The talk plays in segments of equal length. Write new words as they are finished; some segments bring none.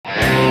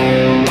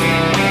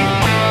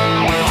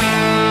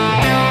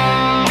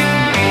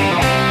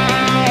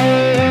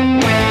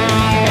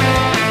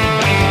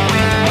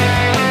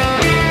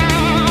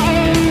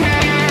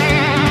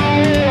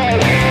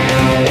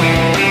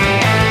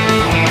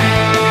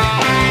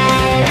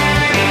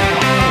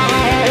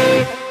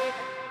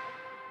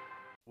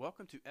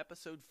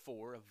episode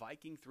 4 of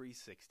Viking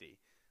 360,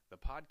 the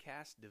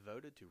podcast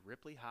devoted to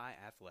Ripley High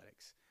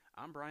athletics.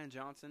 I'm Brian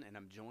Johnson, and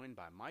I'm joined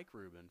by Mike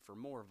Rubin for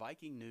more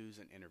Viking news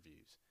and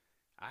interviews.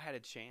 I had a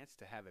chance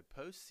to have a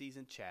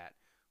post-season chat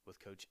with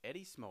Coach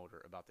Eddie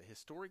Smolder about the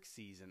historic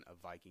season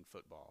of Viking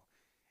football,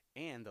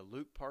 and the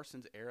Luke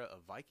Parsons era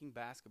of Viking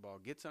basketball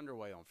gets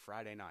underway on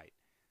Friday night.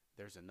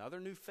 There's another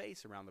new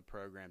face around the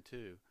program,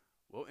 too.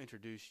 We'll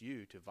introduce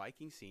you to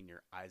Viking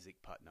senior Isaac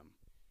Putnam.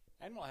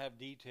 And we'll have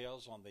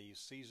details on the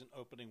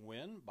season-opening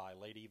win by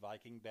Lady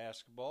Viking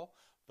basketball,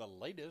 the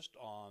latest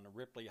on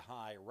Ripley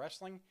High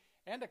wrestling,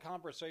 and a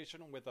conversation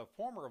with a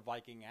former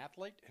Viking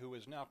athlete who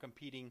is now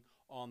competing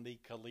on the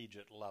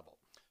collegiate level.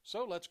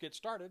 So let's get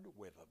started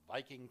with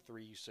Viking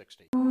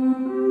 360.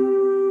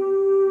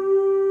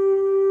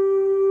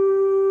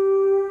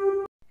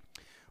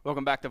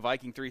 Welcome back to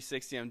Viking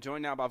 360. I'm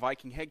joined now by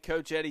Viking head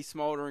coach Eddie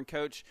Smolder. And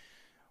Coach,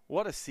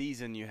 what a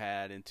season you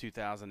had in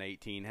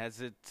 2018. Has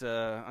it,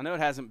 I know it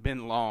hasn't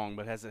been long,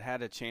 but has it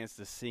had a chance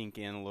to sink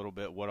in a little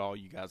bit what all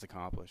you guys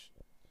accomplished?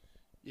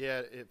 Yeah,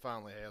 it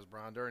finally has,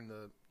 Brian. During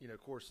the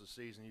course of the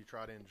season, you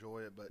try to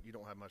enjoy it, but you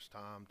don't have much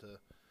time to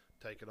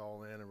take it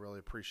all in and really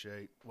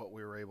appreciate what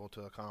we were able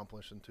to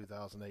accomplish in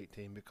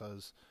 2018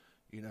 because,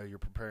 you're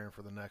preparing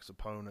for the next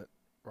opponent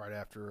right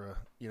after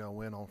a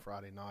win on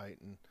Friday night.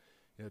 And,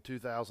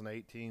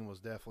 2018 was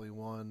definitely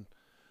one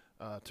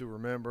to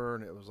remember,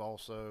 and it was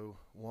also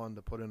one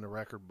to put in the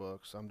record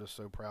books. I'm just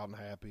so proud and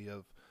happy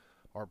of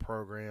our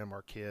program,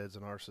 our kids,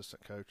 and our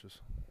assistant coaches.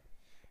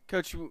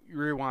 Coach, you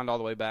rewind all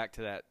the way back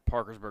to that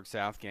Parkersburg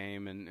South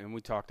game, and we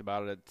talked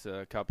about it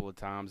a couple of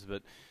times,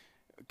 but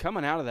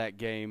coming out of that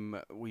game,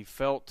 we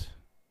felt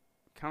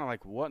kind of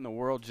like what in the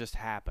world just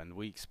happened.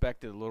 We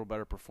expected a little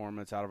better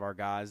performance out of our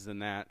guys than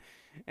that,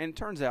 and it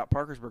turns out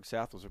Parkersburg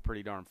South was a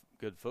pretty darn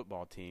good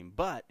football team.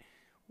 But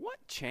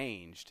what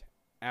changed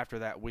after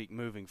that week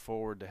moving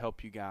forward to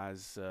help you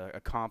guys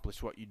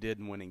accomplish what you did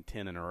in winning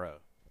 10 in a row?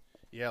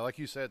 Yeah, like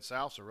you said,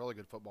 South's a really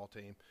good football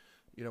team.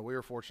 We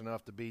were fortunate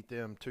enough to beat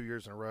them 2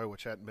 years in a row,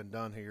 which hadn't been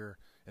done here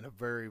in a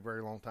very,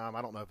 very long time.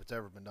 I don't know if it's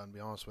ever been done, to be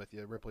honest with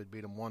you. Ripley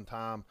beat them one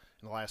time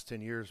in the last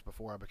 10 years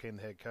before I became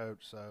the head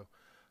coach. So,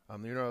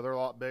 they're a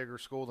lot bigger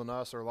school than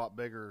us. They're a lot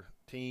bigger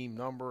team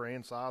number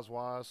and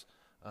size-wise.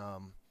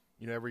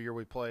 Every year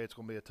we play, it's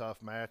going to be a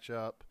tough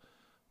matchup.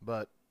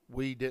 But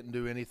we didn't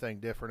do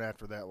anything different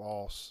after that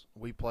loss.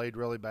 We played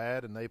really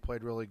bad, and they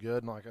played really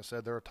good. And like I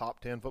said, they're a top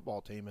 10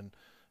 football team. And,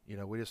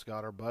 we just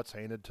got our butts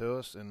handed to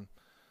us. And,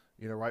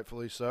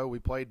 rightfully so. We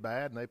played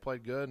bad, and they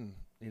played good. And,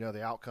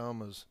 the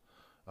outcome is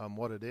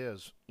what it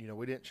is.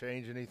 We didn't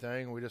change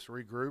anything. We just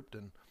regrouped.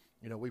 And,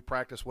 we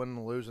practice winning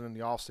and losing in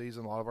the off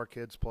season. A lot of our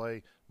kids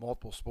play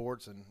multiple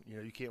sports, and,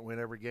 you can't win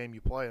every game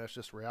you play. That's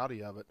just the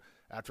reality of it.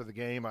 After the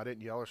game, I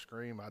didn't yell or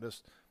scream. I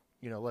just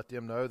let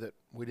them know that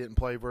we didn't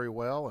play very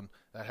well, and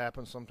that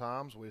happens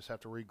sometimes. We just have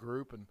to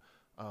regroup and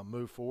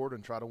move forward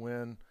and try to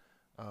win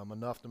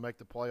enough to make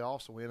the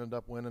playoffs. So we ended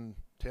up winning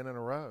 10 in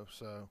a row.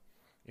 So,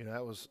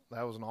 that was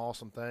an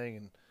awesome thing,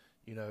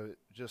 and,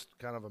 just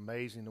kind of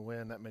amazing to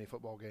win that many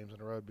football games in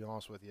a row, to be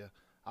honest with you.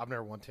 I've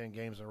never won 10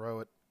 games in a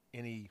row at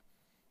any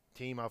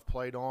team I've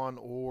played on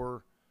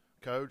or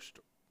coached,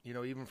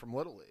 even from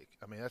Little League.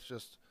 I mean, that's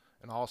just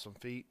an awesome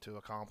feat to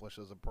accomplish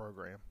as a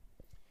program.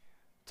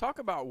 Talk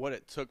about what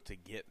it took to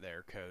get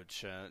there,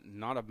 Coach.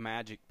 Not a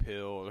magic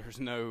pill. There's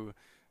no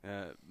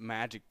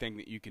magic thing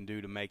that you can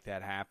do to make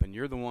that happen.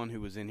 You're the one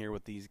who was in here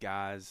with these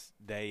guys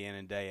day in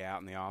and day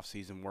out in the off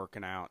season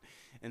working out.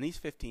 And these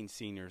 15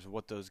 seniors,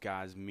 what those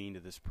guys mean to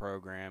this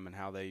program and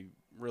how they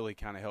really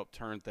kind of help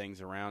turn things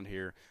around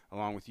here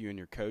along with you and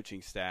your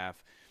coaching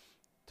staff.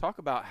 Talk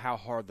about how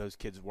hard those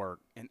kids work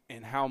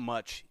and how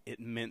much it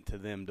meant to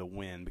them to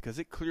win, because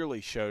it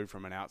clearly showed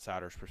from an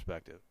outsider's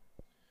perspective.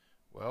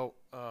 Well,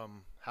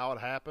 how it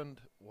happened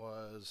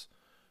was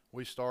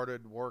we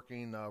started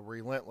working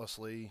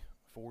relentlessly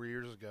 4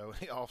 years ago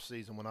in the off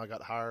season when I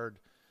got hired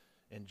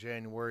in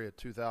January of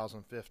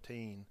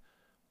 2015.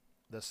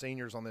 The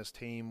seniors on this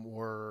team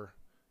were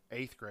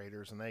 8th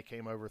graders, and they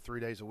came over 3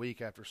 days a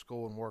week after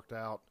school and worked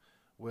out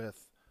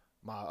with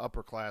my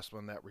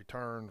upperclassmen that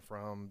returned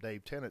from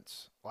Dave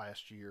Tennant's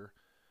last year.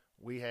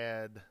 We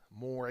had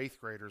more 8th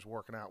graders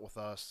working out with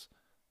us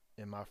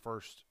in my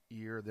first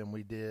year than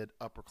we did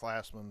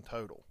upperclassmen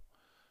total.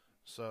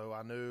 So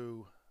I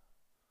knew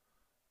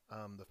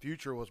the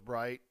future was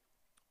bright,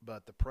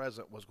 but the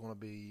present was going to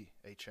be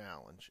a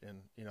challenge.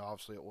 And,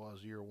 obviously it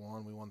was year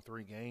one. We won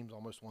 3 games,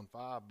 almost won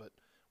 5, but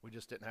we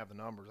just didn't have the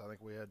numbers. I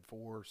think we had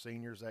 4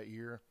 seniors that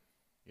year.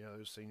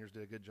 Those seniors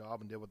did a good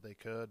job and did what they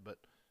could, but,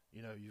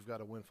 you've got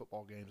to win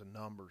football games in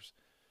numbers.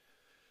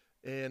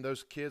 And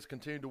those kids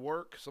continued to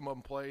work. Some of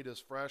them played as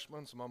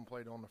freshmen. Some of them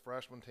played on the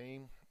freshman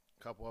team.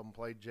 A couple of them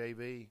played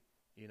JV.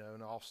 In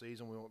the off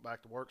season, we went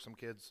back to work. Some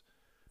kids,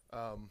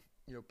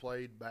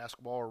 played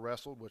basketball or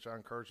wrestled, which I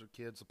encourage the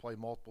kids to play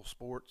multiple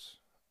sports.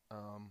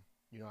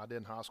 I did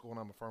in high school, and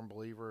I'm a firm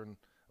believer in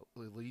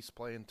at least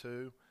playing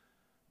 2.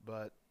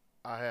 But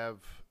I have,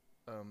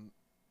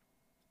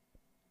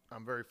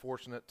 I'm very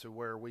fortunate to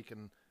where we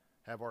can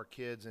have our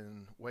kids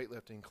in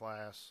weightlifting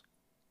class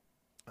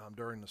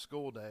during the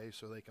school day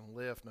so they can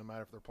lift no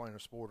matter if they're playing a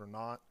sport or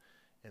not.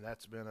 And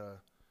that's been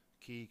a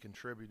key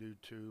contributor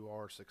to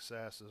our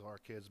success, is our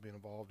kids being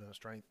involved in a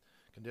strength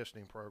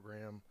conditioning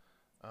program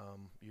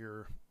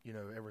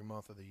every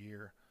month of the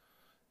year.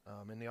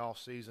 In the off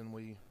season,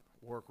 we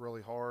work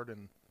really hard,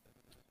 and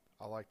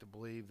I like to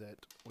believe that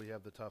we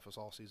have the toughest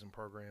all season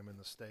program in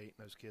the state,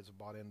 and those kids have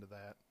bought into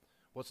that.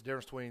 What's the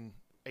difference between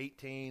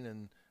 18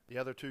 and the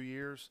other 2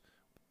 years?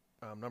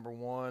 Number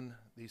one,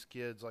 these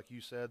kids, like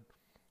you said,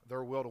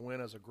 their will to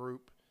win as a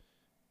group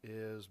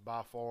is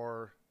by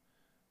far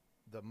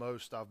the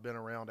most I've been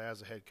around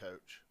as a head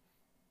coach.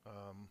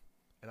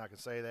 And I can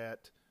say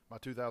that my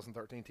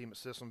 2013 team at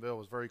Sissonville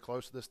was very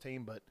close to this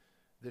team, but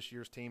this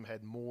year's team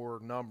had more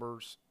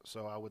numbers.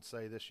 So I would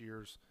say this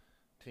year's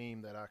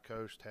team that I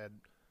coached had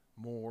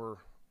more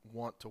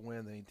want to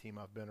win than any team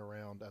I've been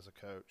around as a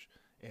coach.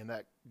 And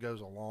that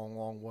goes a long,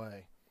 long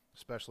way,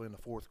 especially in the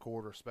fourth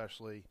quarter,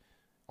 especially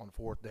on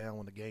fourth down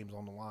when the game's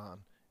on the line.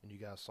 And you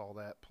guys saw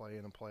that play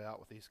in and play out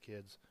with these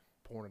kids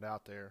pouring it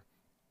out there.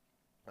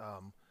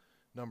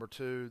 Number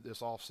two, this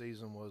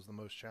offseason was the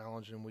most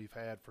challenging we've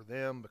had for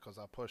them because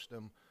I pushed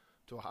them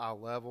to a high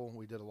level.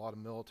 We did a lot of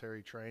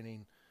military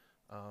training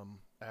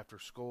after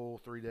school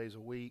 3 days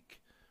a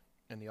week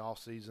in the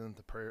offseason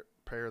to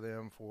prepare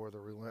them for the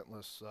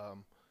relentless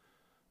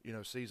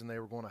season they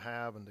were going to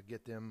have, and to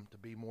get them to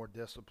be more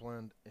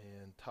disciplined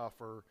and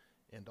tougher,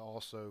 and to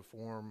also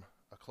form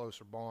a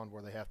closer bond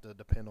where they have to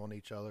depend on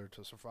each other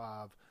to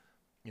survive,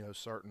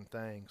 certain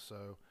things.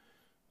 So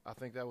I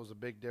think that was a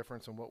big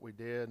difference in what we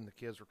did, and the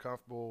kids were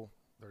comfortable.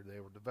 They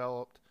were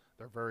developed.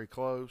 They're very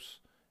close,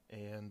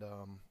 and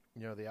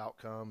the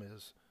outcome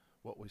is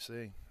what we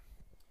see.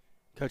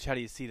 Coach, how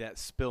do you see that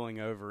spilling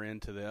over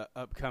into the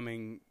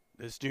upcoming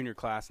this junior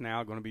class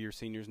now, going to be your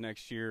seniors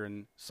next year,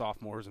 and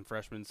sophomores and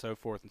freshmen and so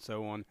forth and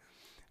so on?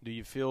 Do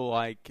you feel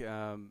like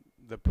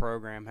the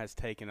program has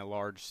taken a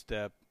large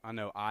step? I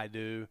know I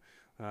do.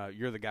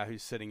 You're the guy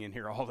who's sitting in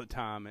here all the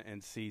time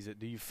and sees it.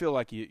 Do you feel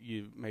like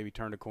you maybe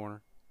turned a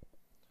corner?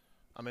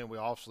 I mean, we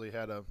obviously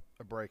had a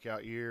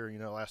breakout year.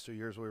 Last 2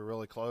 years we were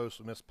really close.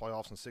 We missed the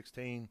playoffs in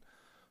 16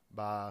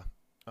 by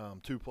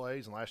 2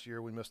 plays, and last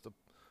year we missed the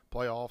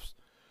playoffs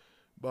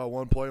by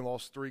 1 play and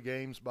lost 3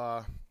 games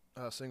by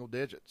single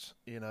digits.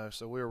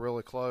 So we were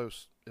really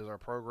close. Is our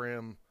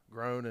program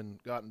grown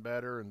and gotten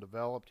better and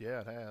developed?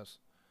 Yeah, it has.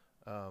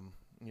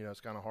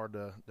 It's kind of hard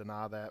to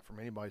deny that from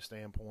anybody's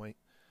standpoint.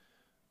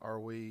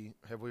 Have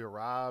we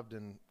arrived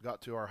and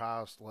got to our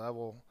highest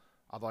level?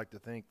 I'd like to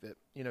think that,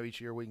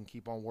 each year we can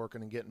keep on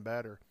working and getting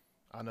better.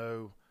 I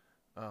know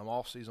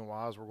off-season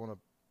wise we're going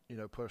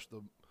to, push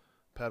the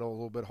pedal a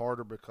little bit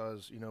harder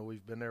because,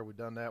 we've been there, we've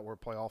done that. We're a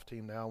playoff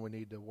team now. We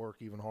need to work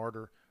even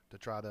harder to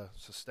try to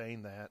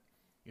sustain that.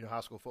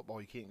 High school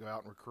football, you can't go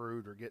out and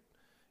recruit or get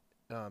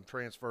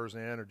transfers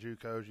in or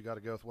JUCOs. You got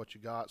to go with what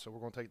you got. So we're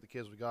going to take the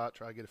kids we got,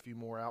 try to get a few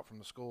more out from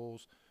the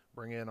schools,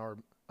 bring in our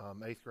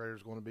 8th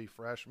graders going to be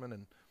freshmen,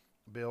 and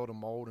build and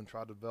mold and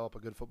try to develop a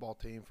good football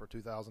team for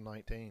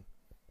 2019.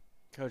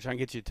 Coach, I can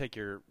get you to take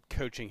your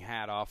coaching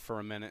hat off for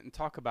a minute and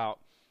talk about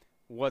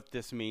what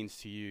this means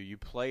to you. You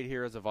played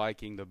here as a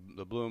Viking.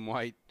 The blue and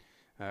white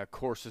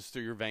courses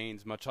through your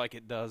veins, much like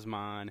it does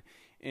mine.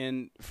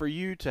 And for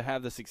you to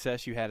have the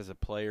success you had as a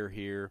player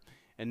here,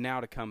 and now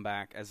to come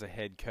back as a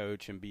head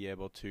coach and be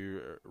able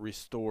to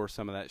restore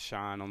some of that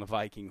shine on the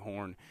Viking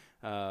horn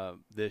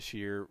this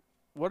year,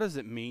 what does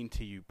it mean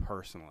to you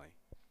personally?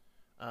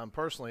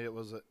 Personally, it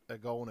was a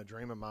goal and a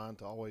dream of mine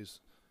to always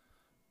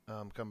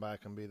come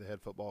back and be the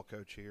head football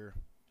coach here.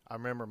 I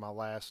remember my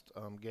last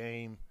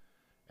game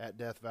at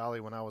Death Valley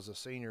when I was a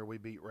senior. We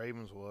beat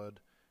Ravenswood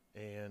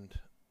and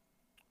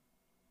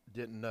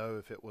didn't know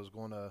if we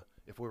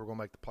were going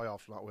to make the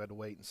playoffs or not. We had to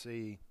wait and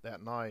see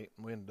that night.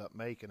 We ended up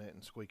making it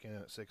and squeaking in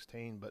at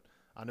 16, but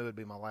I knew it'd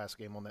be my last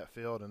game on that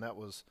field, and that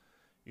was,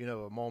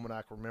 a moment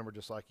I can remember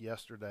just like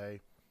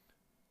yesterday.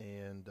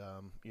 And,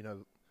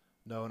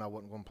 knowing I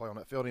wasn't going to play on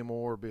that field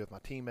anymore, be with my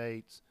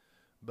teammates,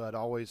 but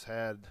always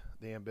had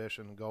the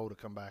ambition and goal to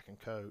come back and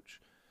coach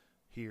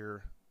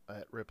here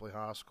at Ripley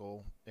High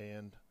School.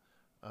 And,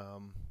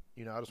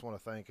 I just want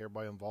to thank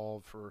everybody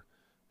involved for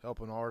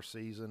helping our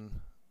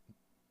season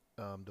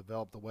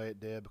develop the way it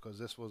did, because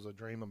this was a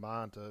dream of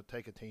mine to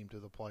take a team to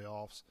the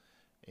playoffs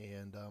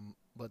and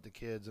let the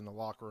kids in the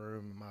locker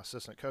room and my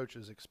assistant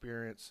coaches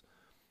experience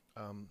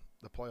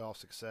the playoff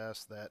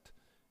success that,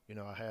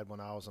 I had when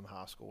I was in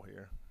high school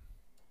here.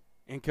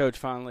 And, Coach,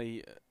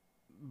 finally,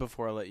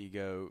 before I let you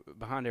go,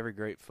 behind every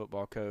great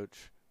football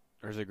coach,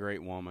 there's a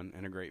great woman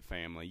and a great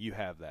family. You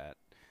have that.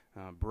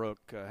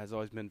 Brooke has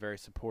always been very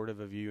supportive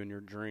of you and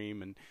your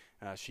dream, and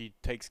she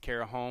takes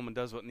care of home and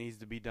does what needs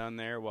to be done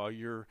there while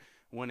you're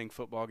winning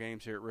football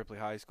games here at Ripley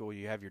High School.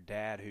 You have your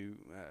dad, who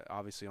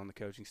obviously on the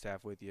coaching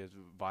staff with you, is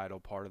a vital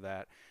part of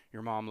that.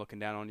 Your mom looking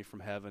down on you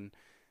from heaven.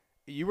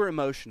 You were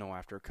emotional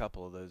after a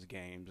couple of those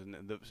games, and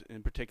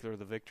in particular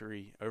the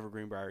victory over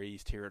Greenbrier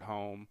East here at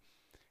home.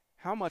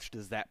 How much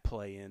does that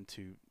play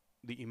into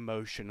the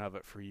emotion of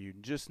it for you,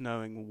 just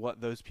knowing what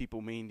those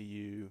people mean to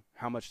you,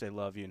 how much they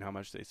love you, and how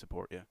much they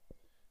support you?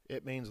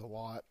 It means a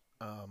lot.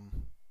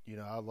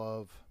 I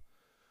love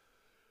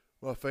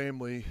my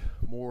family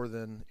more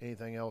than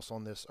anything else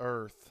on this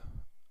earth.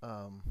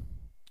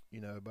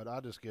 But I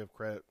just give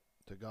credit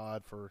to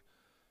God for,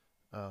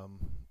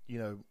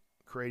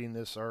 creating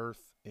this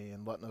earth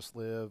and letting us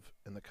live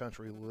in the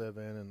country we live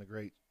in,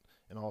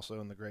 and also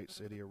in the great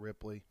city of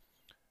Ripley.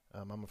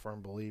 I'm a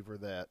firm believer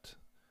that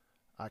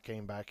I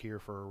came back here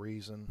for a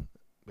reason,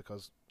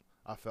 because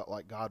I felt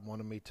like God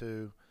wanted me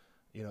to.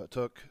 It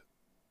took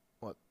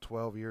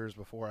 12 years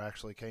before I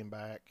actually came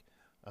back.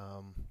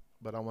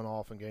 But I went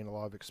off and gained a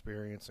lot of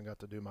experience and got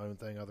to do my own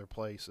thing other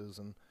places.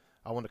 And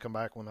I wanted to come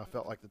back when I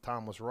felt like the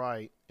time was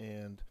right.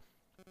 And,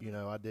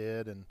 I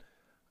did. And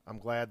I'm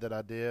glad that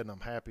I did. And I'm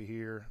happy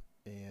here.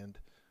 And,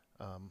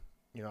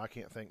 I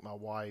can't thank my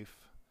wife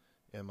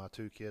and my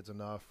 2 kids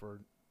enough for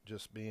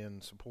just being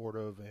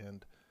supportive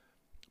and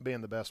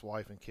being the best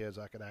wife and kids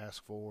I could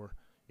ask for.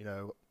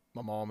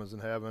 My mom is in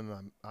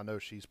heaven. I know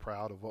she's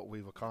proud of what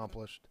we've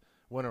accomplished,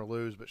 win or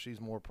lose, but she's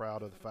more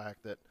proud of the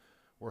fact that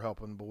we're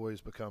helping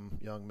boys become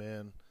young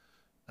men,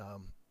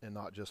 and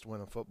not just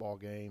winning football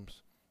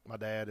games. My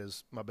dad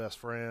is my best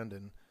friend,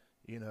 and,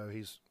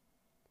 he's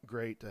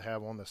great to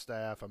have on the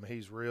staff. I mean,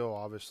 he's real,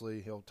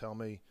 obviously. He'll tell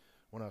me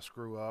when I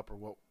screw up or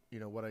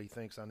what he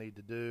thinks I need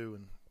to do,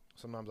 and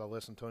sometimes I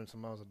listen to him,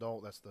 sometimes I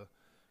don't. That's the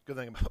good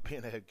thing about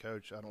being a head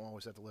coach. I don't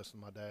always have to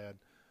listen to my dad.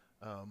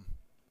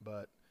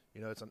 But,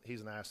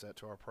 he's an asset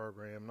to our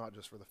program, not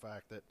just for the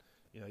fact that,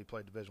 he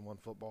played Division I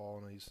football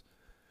and he's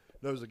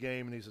knows the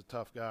game, and he's a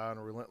tough guy and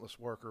a relentless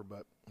worker,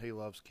 but he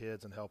loves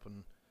kids and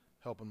helping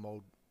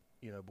mold,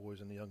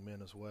 boys and the young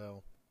men as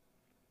well.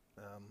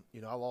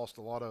 I lost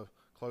a lot of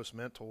close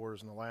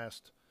mentors in the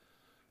last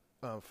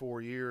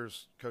 4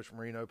 years. Coach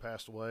Marino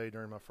passed away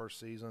during my first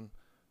season.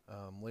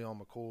 Leon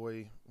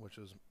McCoy, which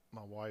is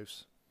my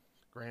wife's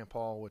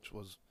grandpa, which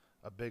was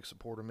a big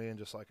supporter of me and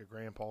just like a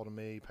grandpa to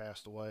me,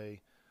 passed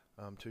away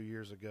 2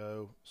 years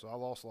ago. So I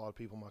lost a lot of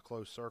people in my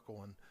close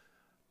circle, and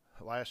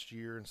last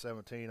year in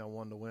 2017, I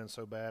wanted to win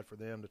so bad for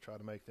them to try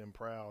to make them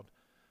proud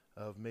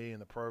of me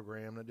and the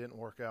program. And it didn't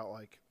work out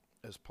like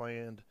as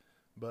planned,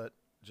 but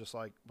just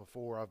like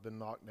before, I've been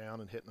knocked down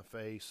and hit in the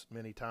face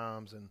many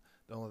times, and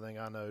the only thing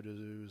I know to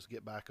do is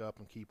get back up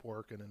and keep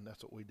working, and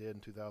that's what we did in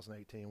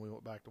 2018. We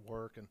went back to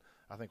work, and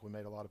I think we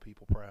made a lot of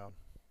people proud.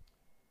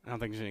 I don't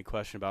think there's any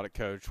question about it,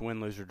 Coach. Win,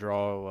 lose, or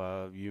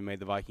draw, you made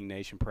the Viking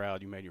Nation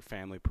proud. You made your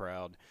family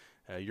proud.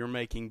 You're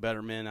making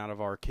better men out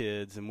of our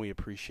kids, and we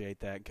appreciate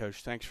that.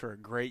 Coach, thanks for a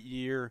great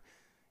year.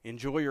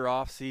 Enjoy your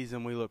off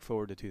season. We look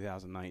forward to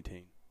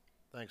 2019.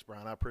 Thanks,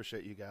 Brian. I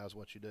appreciate you guys,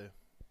 what you do.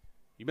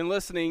 You've been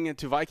listening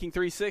to Viking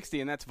 360,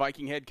 and that's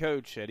Viking head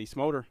coach Eddie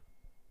Smolder.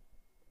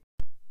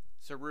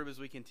 So, Rube, as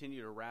we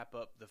continue to wrap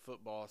up the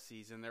football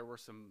season, there were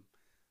some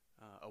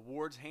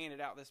awards handed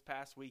out this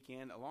past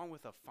weekend, along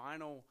with a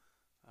final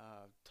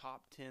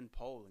top 10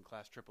 poll in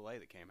Class AAA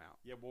that came out.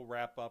 Yeah, we'll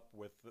wrap up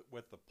with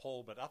the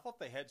poll, but I thought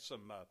they had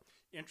some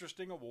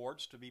interesting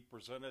awards to be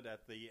presented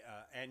at the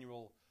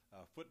annual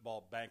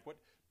football banquet,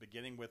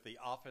 beginning with the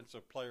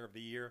Offensive Player of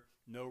the Year.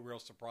 No real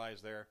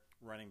surprise there,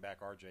 running back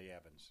R.J.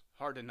 Evans.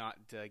 Hard to not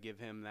give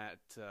him that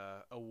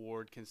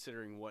award,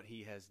 considering what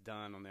he has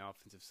done on the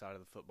offensive side of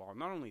the football.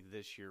 Not only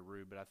this year,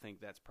 Rube, but I think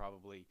that's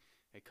probably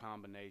a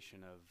combination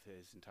of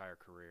his entire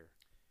career.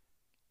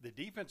 The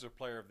Defensive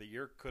Player of the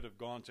Year could have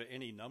gone to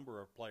any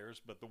number of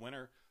players, but the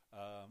winner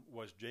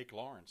was Jake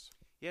Lawrence.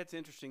 Yeah, it's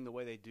interesting the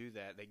way they do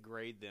that. They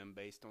grade them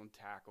based on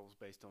tackles,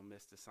 based on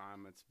missed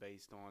assignments,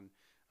 based on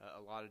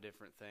a lot of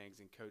different things,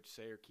 and Coach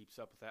Sayer keeps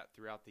up with that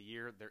throughout the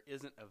year. There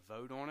isn't a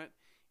vote on it.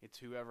 It's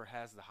whoever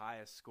has the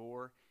highest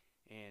score,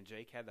 and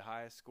Jake had the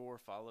highest score,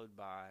 followed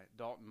by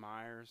Dalton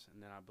Myers,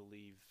 and then I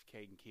believe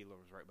Caden Keeler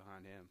was right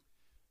behind him.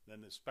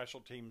 Then the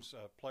Special Teams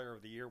Player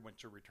of the Year went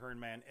to return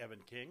man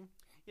Evan King.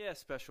 Yeah,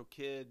 special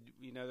kid.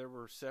 There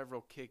were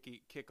several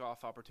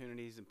kickoff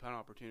opportunities and punt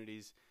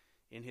opportunities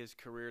in his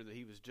career that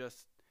he was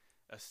just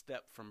a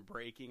step from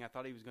breaking. I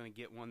thought he was going to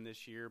get one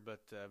this year,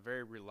 but a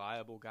very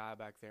reliable guy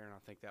back there, and I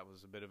think that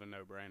was a bit of a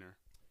no-brainer.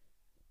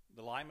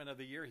 The Lineman of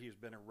the Year, he's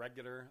been a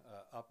regular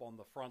up on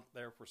the front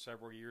there for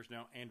several years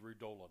now, Andrew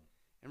Dolan.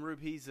 And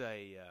Rube, he's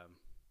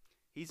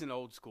an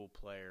old-school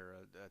player,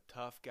 a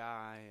tough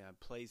guy,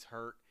 plays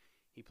hurt.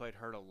 He played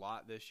hurt a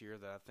lot this year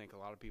that I think a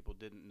lot of people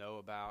didn't know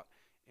about.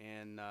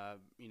 And,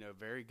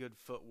 very good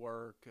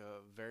footwork,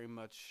 very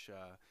much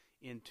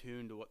in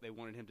tune to what they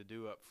wanted him to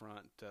do up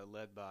front,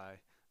 led by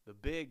the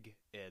big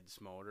Ed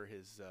Smolder,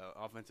 his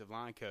offensive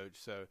line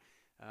coach. So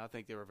I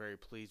think they were very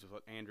pleased with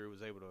what Andrew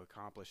was able to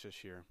accomplish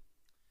this year.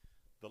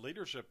 The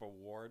Leadership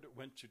Award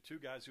went to two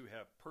guys who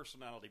have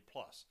personality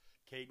plus,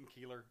 Caden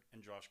Keeler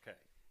and Josh Kay.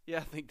 Yeah,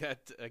 I think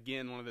that,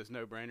 again, one of those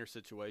no-brainer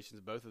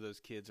situations. Both of those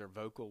kids are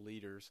vocal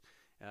leaders.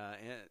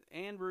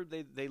 And Rube,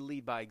 they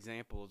lead by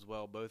example as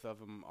well. Both of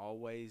them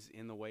always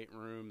in the weight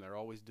room. They're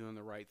always doing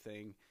the right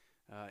thing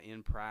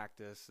in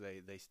practice.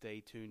 They stay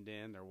tuned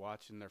in. They're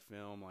watching their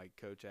film like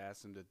Coach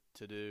asked them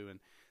to do. And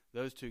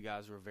those two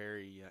guys were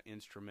very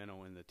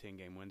instrumental in the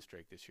 10-game win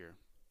streak this year.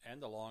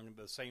 And along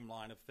the same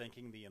line of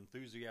thinking, the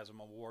Enthusiasm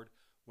Award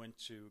went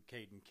to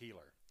Caden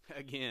Keeler.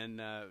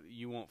 Again,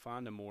 you won't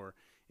find a more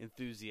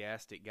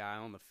enthusiastic guy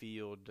on the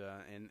field,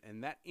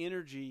 and that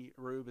energy,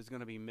 Rube, is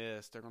going to be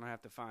missed. They're going to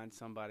have to find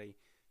somebody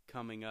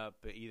coming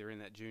up either in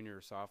that junior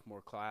or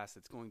sophomore class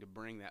that's going to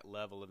bring that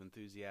level of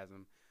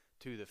enthusiasm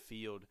to the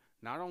field,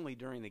 not only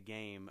during the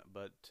game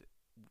but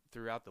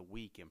throughout the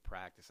week in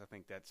practice. I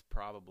think that's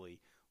probably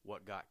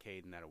what got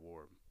Caden that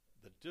award.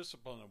 The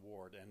Discipline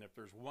Award, and if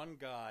there's one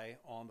guy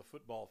on the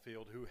football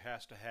field who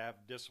has to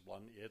have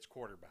discipline, it's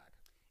quarterback.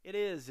 It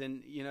is,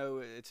 and, you know,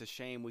 it's a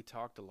shame. We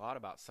talked a lot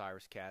about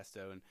Cyrus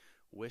Casto and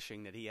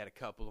wishing that he had a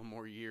couple of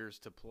more years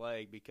to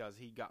play because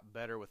he got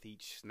better with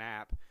each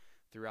snap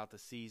throughout the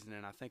season,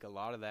 and I think a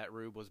lot of that,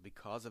 Rube, was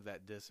because of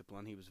that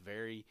discipline. He was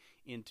very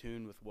in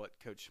tune with what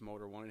Coach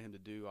Schmoeder wanted him to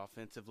do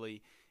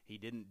offensively. He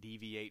didn't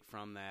deviate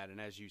from that, and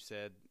as you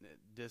said,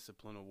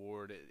 Discipline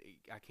Award,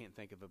 I can't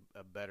think of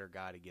a better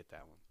guy to get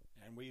that one.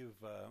 And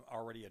we've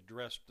already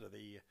addressed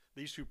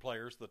these two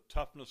players. The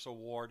Toughness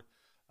Award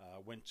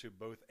went to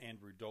both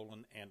Andrew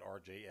Dolan and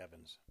R.J.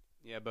 Evans.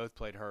 Yeah, both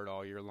played hurt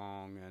all year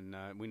long,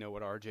 and we know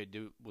what R.J.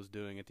 was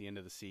doing at the end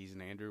of the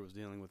season. Andrew was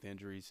dealing with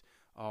injuries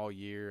all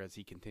year as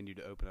he continued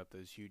to open up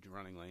those huge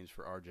running lanes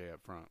for R.J.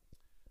 up front.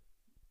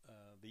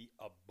 The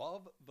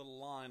Above the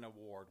Line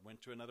Award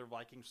went to another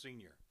Viking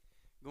senior.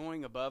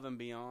 Going above and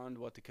beyond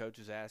what the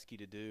coaches ask you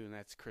to do, and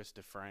that's Chris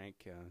DeFrank.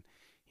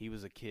 He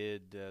was a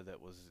kid that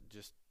was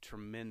just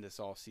tremendous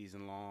all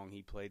season long.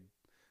 He played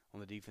on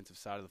the defensive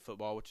side of the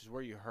football, which is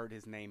where you heard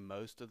his name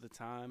most of the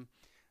time.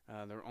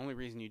 The only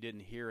reason you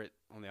didn't hear it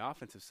on the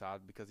offensive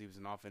side because he was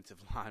an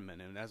offensive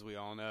lineman, and as we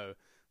all know,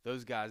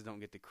 those guys don't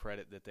get the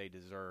credit that they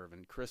deserve.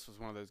 And Chris was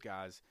one of those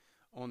guys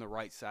on the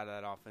right side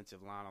of that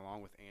offensive line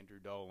along with Andrew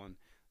Dolan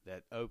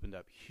that opened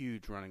up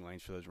huge running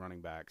lanes for those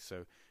running backs.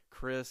 So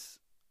Chris,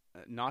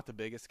 not the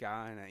biggest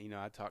guy, and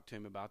I talked to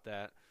him about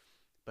that,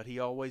 but he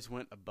always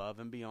went above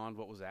and beyond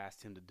what was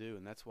asked him to do,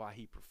 and that's why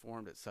he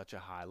performed at such a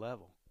high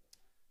level.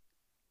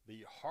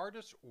 The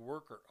Hardest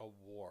Worker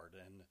Award,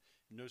 and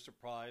no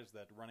surprise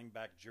that running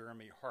back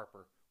Jeremy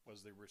Harper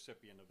was the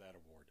recipient of that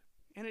award.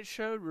 And it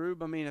showed, Rube,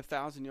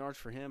 1,000 yards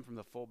for him from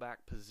the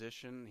fullback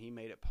position. He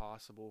made it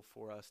possible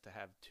for us to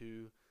have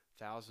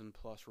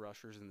 2,000-plus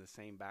rushers in the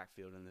same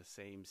backfield in the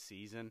same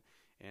season.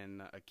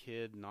 And a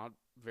kid not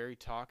very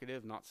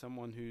talkative, not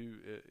someone who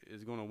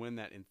is going to win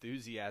that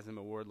enthusiasm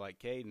award like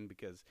Caden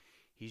because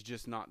he's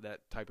just not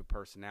that type of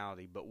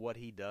personality. But what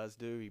he does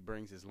do, he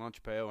brings his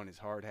lunch pail and his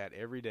hard hat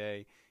every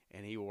day,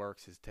 and he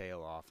works his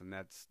tail off. And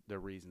that's the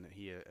reason that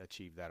he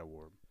achieved that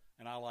award.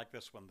 And I like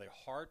this one, the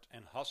Heart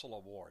and Hustle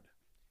Award.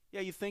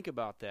 Yeah, you think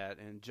about that,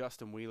 and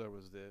Justin Wheeler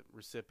was the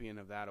recipient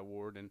of that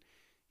award, and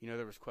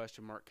there was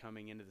question mark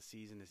coming into the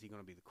season: is he going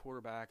to be the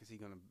quarterback? Is he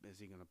going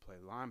to play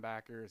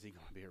linebacker? Is he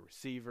going to be a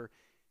receiver?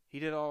 He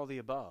did all of the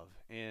above,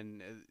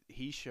 and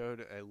he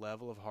showed a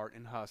level of heart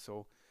and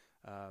hustle,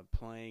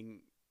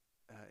 playing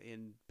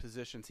in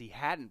positions he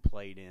hadn't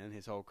played in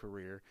his whole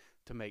career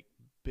to make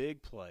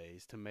big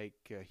plays, to make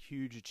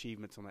huge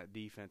achievements on that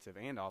defensive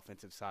and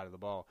offensive side of the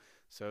ball.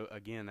 So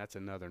again, that's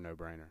another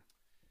no-brainer.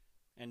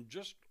 And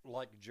just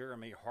like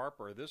Jeremy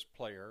Harper, this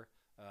player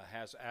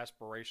has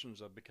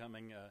aspirations of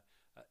becoming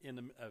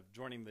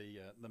joining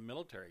the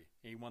military.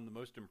 He won the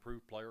Most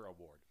Improved Player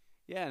Award.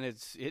 Yeah, and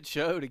it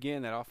showed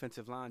again that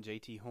offensive line.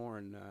 J.T.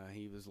 Horn,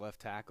 he was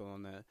left tackle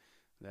on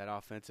that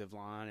offensive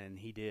line, and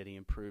he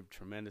improved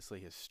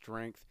tremendously. His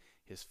strength,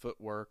 his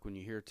footwork. When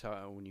you hear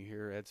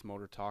Ed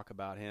Schmoeder talk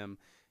about him,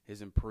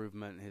 his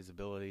improvement, his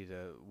ability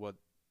to what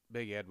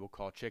Big Ed will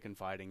call chicken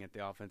fighting at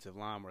the offensive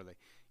line, where they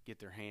get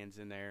their hands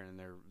in there and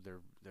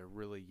they're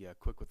really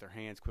quick with their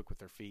hands, quick with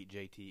their feet.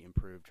 JT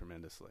improved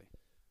tremendously.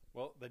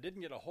 Well, they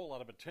didn't get a whole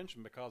lot of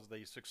attention because of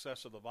the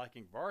success of the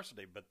Viking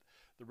varsity, but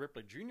the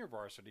Ripley Junior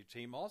varsity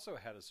team also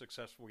had a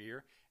successful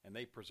year, and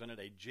they presented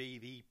a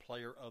JV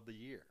Player of the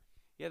Year.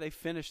 Yeah, they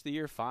finished the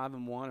year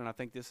 5-1, and I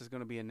think this is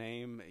going to be a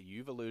name.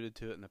 You've alluded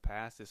to it in the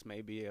past. This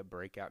may be a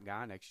breakout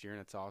guy next year,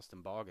 and it's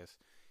Austin Bogus.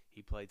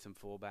 He played some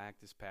fullback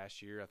this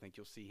past year. I think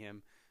you'll see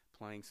him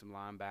playing some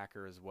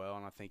linebacker as well,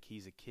 and I think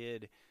he's a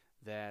kid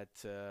that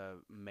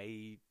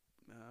may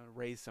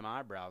raise some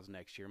eyebrows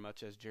next year,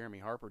 much as Jeremy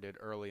Harper did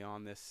early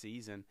on this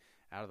season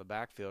out of the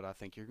backfield. I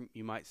think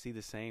you might see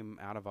the same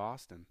out of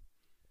Austin.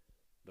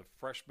 The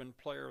Freshman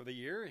Player of the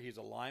Year, he's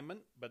a lineman,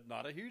 but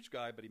not a huge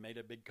guy, but he made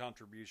a big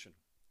contribution.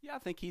 Yeah, I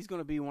think he's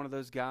going to be one of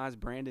those guys.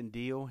 Brandon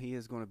Deal, he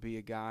is going to be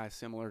a guy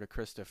similar to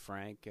Chris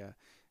DeFrank,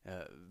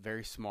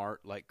 very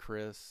smart like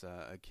Chris,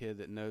 a kid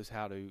that knows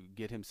how to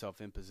get himself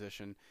in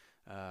position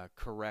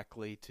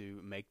correctly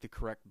to make the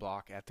correct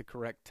block at the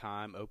correct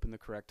time, open the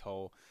correct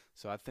hole.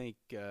 So I think,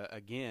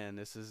 again,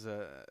 this is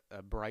a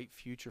bright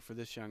future for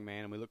this young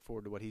man, and we look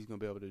forward to what he's going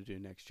to be able to do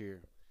next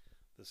year.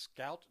 The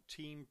Scout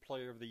Team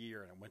Player of the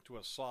Year, and it went to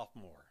a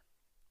sophomore.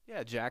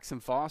 Yeah, Jackson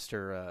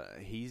Foster,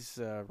 he's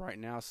right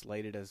now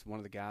slated as one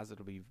of the guys that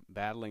will be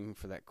battling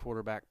for that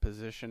quarterback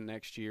position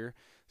next year.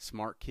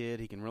 Smart kid.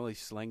 He can really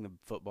sling the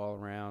football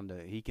around.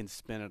 He can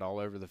spin it all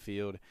over the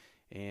field.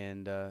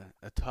 And a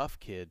tough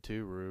kid,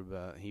 too,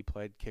 Rube. He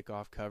played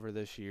kickoff cover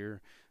this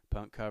year,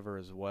 punt cover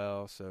as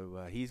well.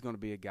 So he's going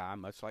to be a guy,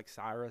 much like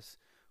Cyrus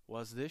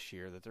was this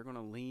year, that they're going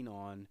to lean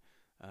on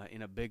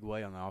in a big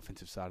way on the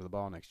offensive side of the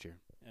ball next year.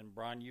 And,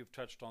 Brian, you've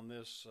touched on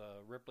this.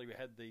 Ripley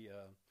had the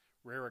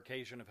rare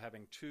occasion of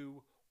having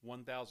two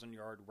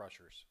 1,000-yard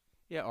rushers.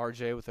 Yeah,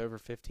 RJ with over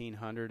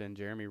 1,500 and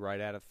Jeremy right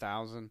at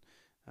 1,000.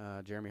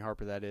 Jeremy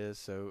Harper, that is.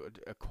 So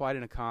quite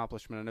an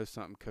accomplishment. I know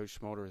something Coach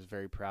Smolder is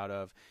very proud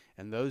of.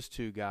 And those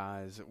two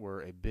guys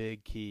were a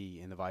big key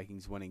in the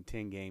Vikings winning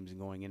 10 games and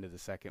going into the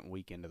second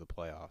weekend of the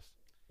playoffs.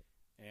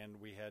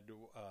 And we had,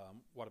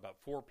 about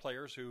 4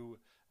 players who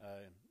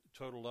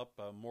totaled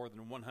up more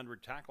than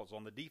 100 tackles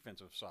on the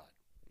defensive side.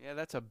 Yeah,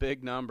 that's a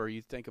big number.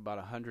 You think about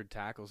 100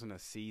 tackles in a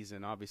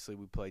season. Obviously,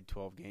 we played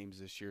 12 games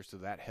this year, so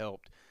that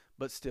helped.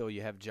 But still,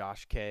 you have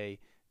Josh Kay,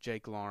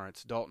 Jake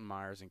Lawrence, Dalton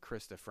Myers, and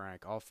Krista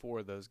Frank, all 4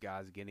 of those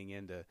guys getting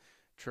into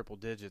triple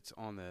digits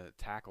on the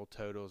tackle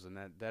totals, and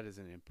that is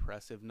an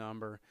impressive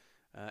number.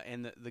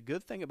 And the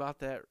good thing about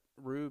that,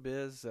 Rube,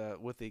 is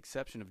with the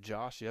exception of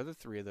Josh, the other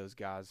 3 of those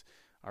guys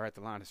are at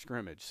the line of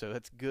scrimmage. So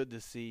it's good to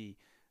see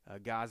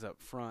guys up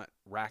front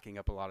racking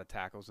up a lot of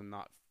tackles and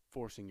not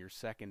forcing your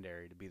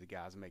secondary to be the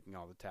guys making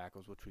all the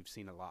tackles, which we've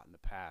seen a lot in the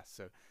past.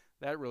 So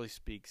that really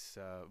speaks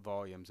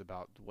volumes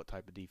about what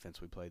type of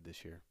defense we played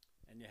this year.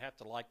 And you have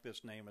to like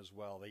this name as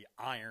well, the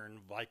Iron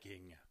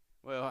Viking.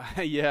 Well,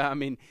 yeah, I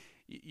mean,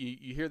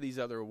 you hear these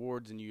other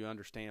awards and you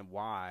understand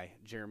why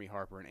Jeremy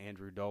Harper and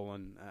Andrew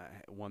Dolan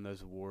won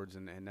those awards,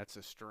 and that's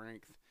a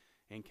strength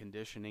and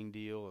conditioning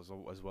deal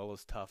as well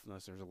as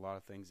toughness. There's a lot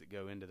of things that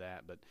go into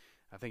that, but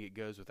I think it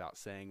goes without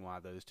saying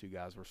why those 2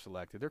 guys were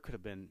selected. There could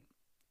have been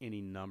any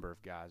number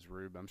of guys,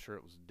 Rube. I'm sure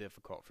it was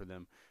difficult for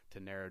them to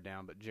narrow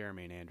down, but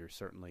Jeremy and Andrew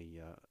certainly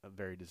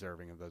very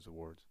deserving of those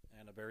awards.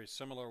 And a very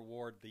similar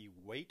award, the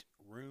Weight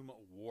Room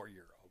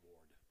Warrior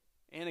Award.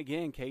 And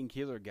again, Caden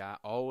Keeler, guy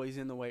always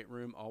in the weight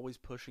room, always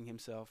pushing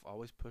himself,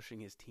 always pushing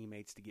his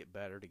teammates to get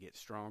better, to get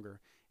stronger.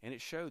 And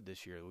it showed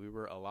this year. We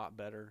were a lot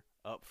better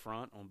up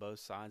front on both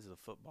sides of the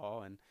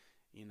football, and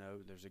you know,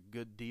 there's a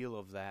good deal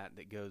of that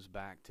goes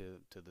back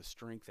to the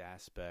strength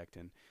aspect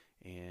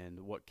and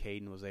what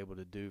Caden was able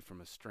to do from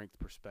a strength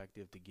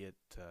perspective to get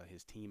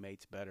his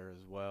teammates better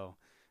as well.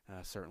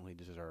 Certainly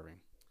deserving.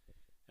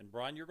 And,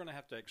 Brian, you're going to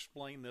have to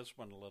explain this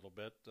one a little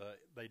bit.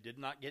 They did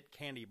not get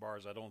candy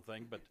bars, I don't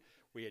think, but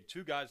we had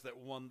 2 guys that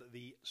won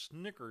the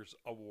Snickers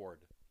Award.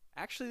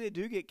 Actually, they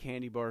do get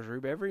candy bars,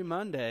 Rube. Every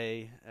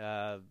Monday,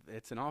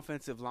 it's an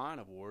offensive line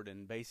award,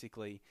 and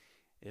basically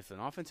if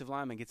an offensive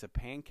lineman gets a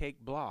pancake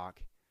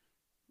block,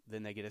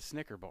 then they get a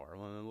Snicker bar,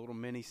 one of the little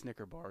mini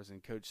Snicker bars.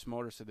 And Coach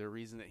Smolder said the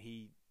reason that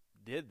he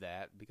did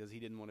that because he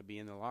didn't want to be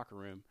in the locker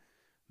room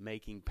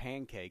making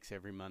pancakes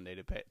every Monday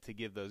to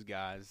give those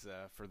guys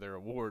for their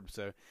award.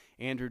 So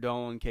Andrew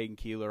Dolan, Caden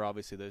Keeler,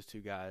 obviously those 2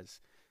 guys,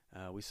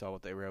 we saw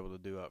what they were able to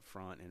do up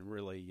front and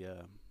really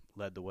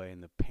led the way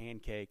in the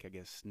pancake, I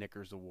guess,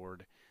 Snickers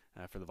award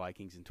for the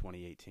Vikings in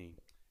 2018.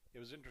 It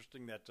was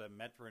interesting that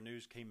Metro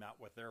News came out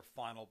with their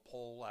final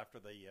poll after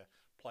the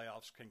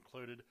playoffs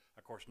concluded.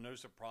 Of course, no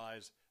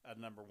surprise at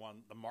number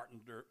 1, the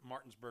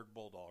Martinsburg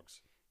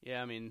Bulldogs.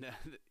 Yeah, I mean,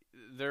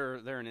 they're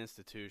an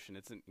institution.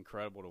 It's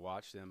incredible to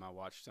watch them. I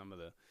watched some of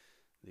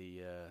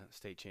the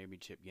state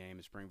championship game,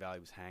 and Spring Valley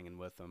was hanging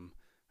with them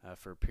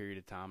for a period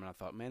of time, and I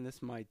thought, man,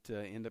 this might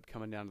end up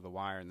coming down to the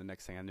wire. And the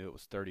next thing I knew, it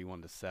was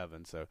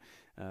 31-7. So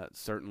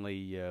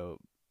certainly,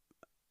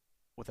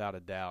 without a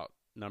doubt,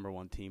 number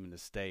 1 team in the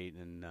state,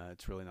 and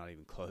it's really not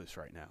even close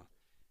right now.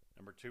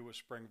 Number 2 was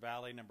Spring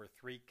Valley. Number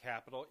 3,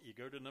 Capital. You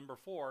go to number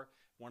 4,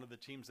 one of the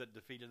teams that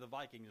defeated the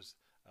Vikings,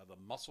 the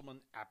Musselman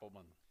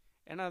Appleman.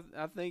 And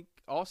I think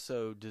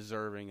also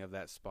deserving of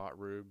that spot,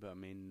 Rube. I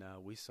mean,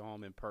 we saw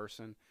them in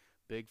person.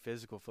 Big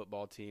physical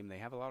football team. They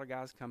have a lot of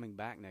guys coming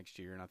back next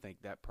year, and I think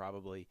that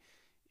probably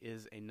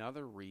is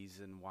another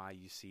reason why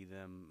you see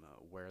them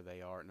where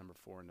they are at number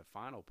 4 in the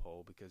final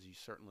poll, because you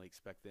certainly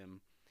expect them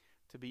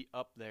to be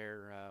up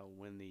there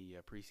when the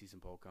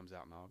preseason poll comes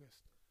out in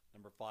August.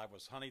 Number 5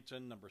 was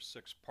Huntington. Number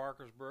 6,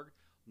 Parkersburg.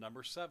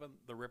 Number 7,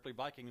 the Ripley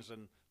Vikings,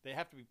 and they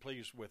have to be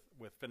pleased with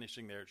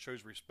finishing there. It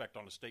shows respect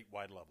on a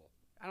statewide level.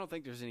 I don't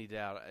think there's any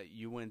doubt.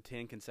 You win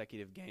 10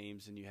 consecutive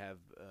games, and you have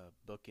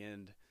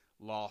bookend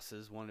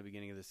losses, one at the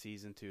beginning of the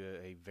season to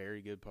a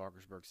very good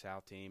Parkersburg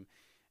South team,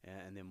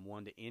 and then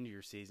one to end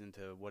your season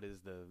to what is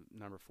the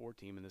number 4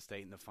 team in the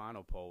state in the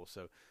final poll.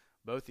 So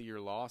both of your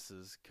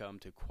losses come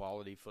to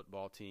quality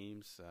football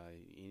teams,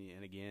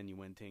 and again, you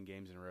win 10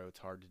 games in a row. It's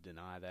hard to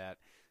deny that.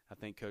 I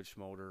think Coach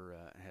Smolder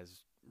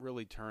has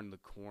really turned the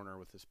corner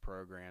with this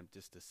program.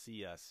 Just to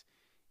see us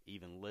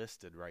even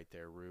listed right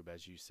there, Rube,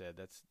 as you said,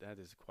 that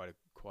is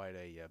quite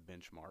a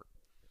benchmark.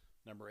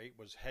 Number 8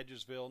 was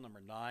Hedgesville. Number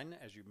 9,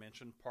 as you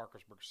mentioned,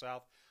 Parkersburg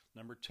South.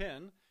 Number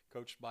 10,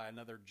 coached by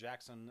another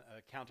Jackson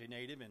County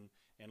native, and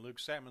Luke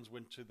Salmons,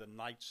 went to the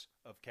Knights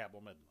of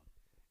Cabell Midland.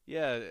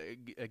 Yeah,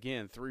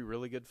 again, 3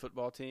 really good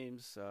football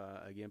teams.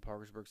 Again,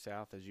 Parkersburg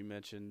South, as you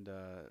mentioned,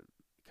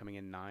 coming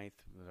in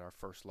 9th with our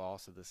first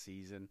loss of the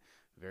season.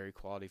 Very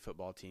quality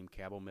football team.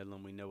 Cabell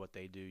Midland, we know what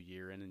they do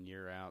year in and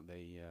year out.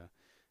 They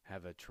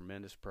have a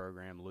tremendous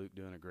program. Luke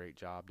doing a great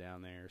job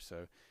down there.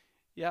 So,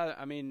 yeah,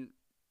 I mean,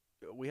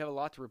 we have a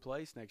lot to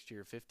replace next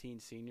year. 15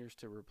 seniors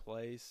to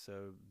replace,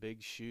 so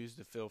big shoes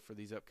to fill for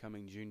these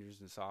upcoming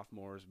juniors and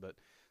sophomores, but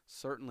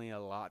certainly a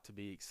lot to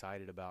be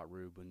excited about,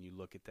 Rube, when you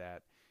look at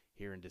that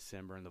here in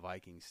December, and the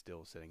Vikings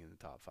still sitting in the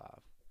top 5,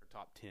 or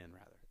top 10,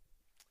 rather.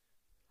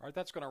 All right,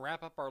 that's going to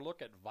wrap up our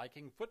look at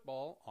Viking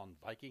football on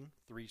Viking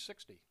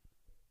 360.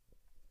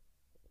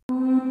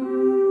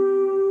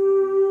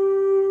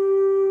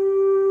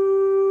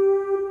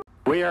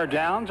 We are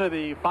down to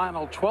the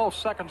final 12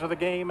 seconds of the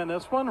game in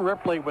this one.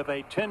 Ripley with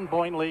a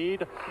 10-point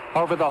lead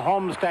over the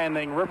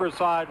homestanding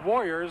Riverside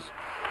Warriors.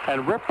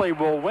 And Ripley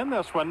will win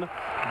this one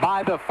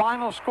by the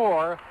final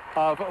score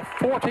of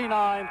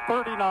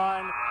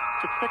 49-39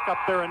 to pick up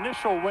their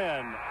initial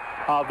win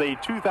of the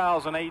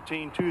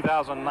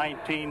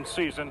 2018-2019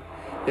 season.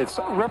 It's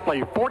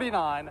Ripley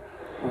 49,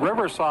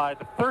 Riverside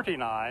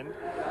 39.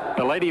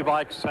 The Lady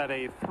Vikes had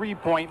a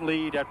 3-point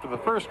lead after the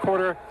first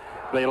quarter.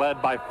 They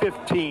led by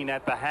 15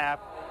 at the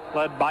half,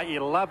 led by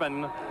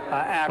 11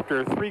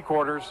 after 3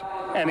 quarters,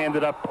 and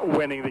ended up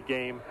winning the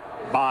game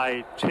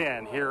by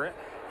 10 here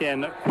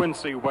in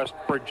Quincy, West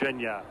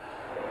Virginia.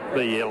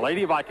 The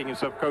Lady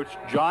Vikings of Coach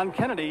John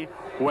Kennedy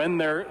win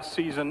their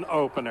season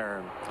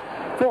opener.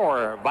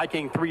 For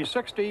Viking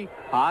 360,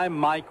 I'm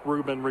Mike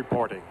Rubin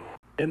reporting.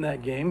 In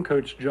that game,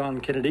 Coach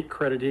John Kennedy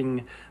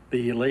crediting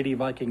the Lady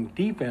Viking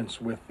defense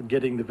with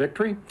getting the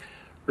victory.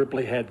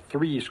 Ripley had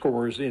 3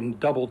 scores in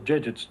double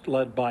digits,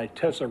 led by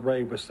Tessa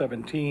Ray with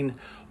 17,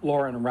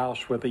 Lauren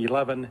Rouse with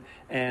 11,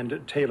 and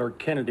Taylor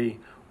Kennedy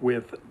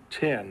with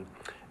 10.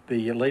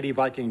 The Lady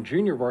Viking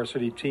junior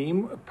varsity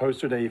team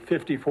posted a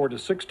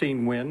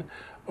 54-16 win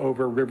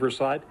over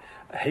Riverside.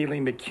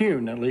 Haley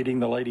McCune leading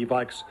the Lady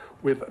Vikes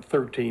with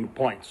 13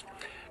 points.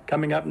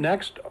 Coming up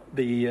next,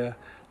 the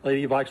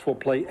Lady Vikes will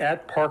play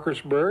at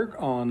Parkersburg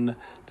on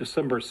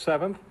December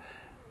 7th.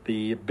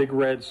 The Big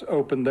Reds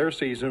opened their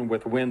season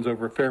with wins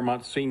over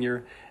Fairmont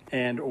Senior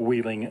and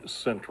Wheeling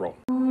Central.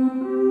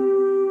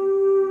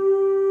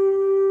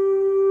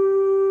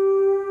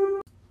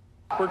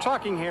 We're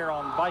talking here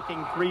on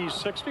Viking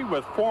 360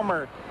 with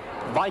former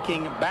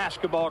Viking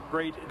basketball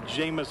great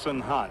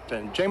Jamison Hunt.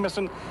 And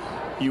Jamison,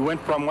 you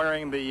went from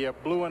wearing the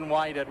blue and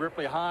white at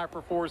Ripley High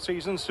for 4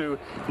 seasons to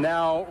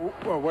now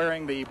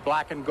wearing the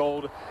black and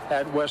gold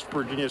at West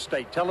Virginia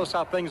State. Tell us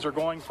how things are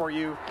going for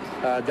you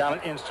down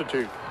at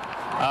Institute.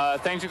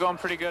 Things are going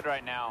pretty good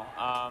right now.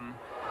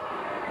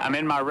 I'm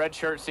in my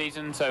redshirt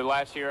season, so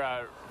last year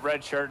I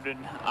redshirted.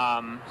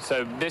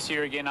 So this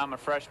year, again, I'm a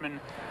freshman.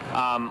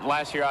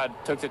 Last year I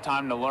took the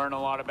time to learn a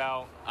lot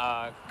about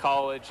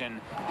college and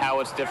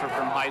how it's different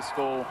from high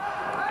school,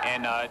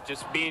 and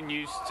just being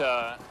used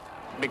to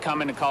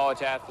becoming a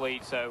college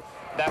athlete. So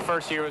that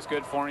first year was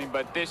good for me,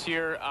 but this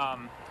year,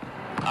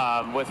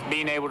 with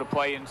being able to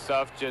play and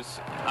stuff,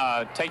 just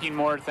taking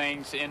more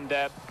things in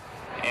depth,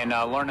 and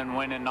learning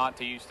when and not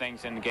to use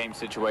things in game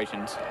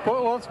situations.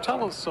 Well, let's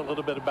tell us a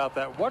little bit about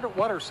that.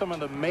 What are some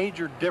of the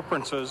major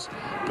differences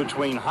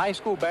between high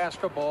school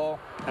basketball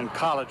and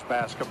college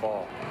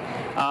basketball?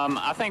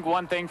 I think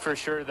one thing for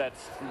sure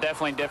that's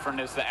definitely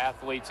different is the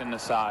athletes and the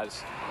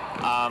size.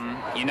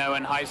 You know,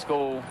 in high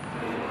school,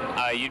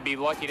 you'd be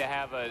lucky to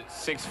have a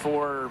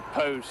 6'4"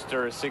 post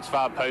or a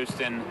 6'5" post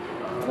in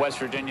West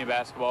Virginia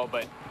basketball,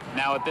 but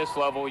now at this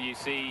level you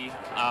see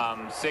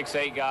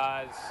 6'8"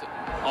 guys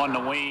on the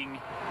wing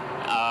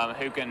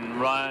who can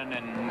run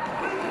and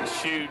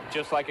shoot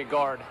just like a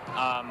guard.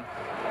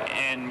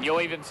 And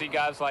you'll even see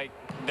guys like,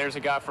 there's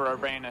a guy for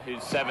Urbana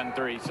who's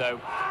 7'3", so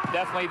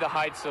definitely the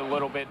height's a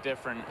little bit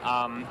different.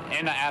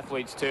 And the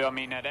athletes too. I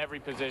mean, at every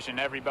position,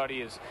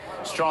 everybody is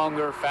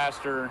stronger,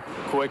 faster,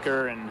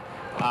 quicker, and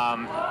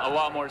a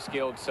lot more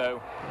skilled,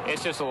 so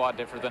it's just a lot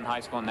different than high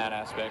school in that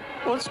aspect.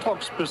 Well, let's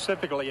talk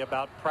specifically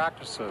about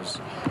practices.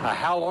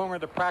 How long are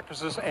the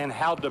practices and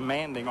how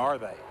demanding are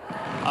they?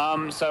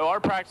 So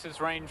our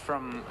practices range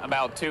from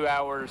about 2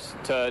 hours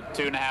to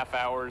 2.5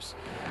 hours.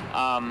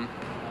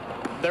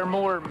 They're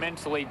more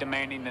mentally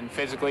demanding than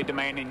physically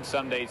demanding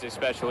some days,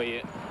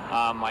 especially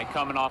like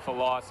coming off a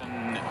loss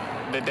and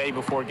the day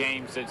before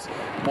games. It's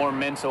more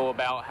mental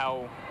about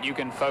how you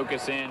can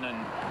focus in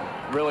and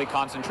really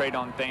concentrate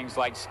on things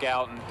like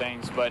scout and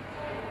things. But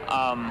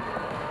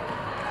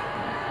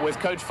with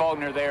Coach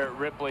Faulkner there at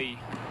Ripley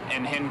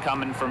and him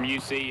coming from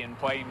UC and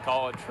playing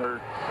college for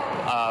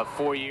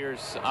 4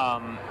 years,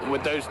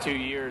 with those 2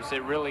 years,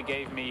 it really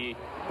gave me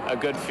a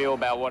good feel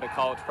about what a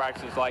college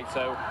practice is like.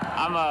 So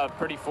I'm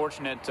pretty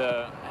fortunate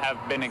to have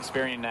been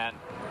experiencing that.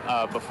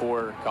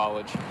 before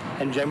college.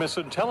 And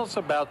Jamison, tell us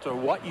about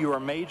what you are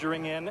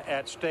majoring in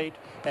at State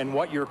and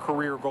what your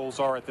career goals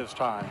are at this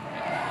time.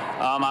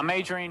 I'm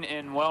majoring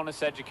in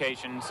wellness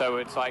education, so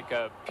it's like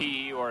a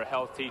PE or a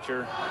health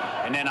teacher,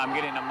 and then I'm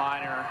getting a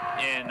minor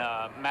in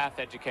math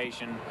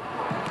education.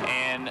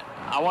 And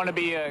I want to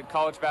be a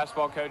college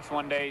basketball coach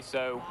one day,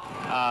 so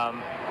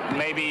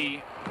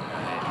maybe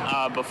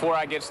before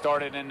I get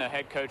started in the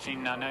head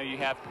coaching, I know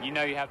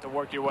you have to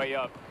work your way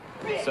up.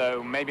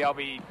 So maybe I'll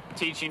be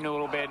teaching a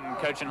little bit and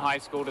coaching high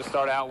school to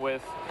start out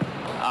with.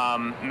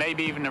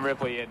 Maybe even to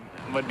Ripley, it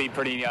would be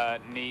pretty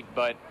neat.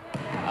 But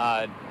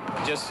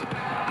just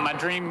my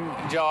dream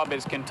job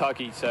is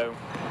Kentucky. So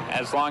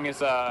as long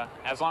as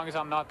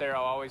I'm not there,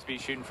 I'll always be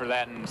shooting for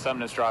that and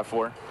something to strive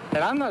for.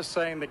 And I'm not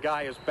saying the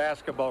guy is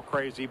basketball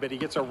crazy, but he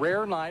gets a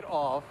rare night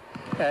off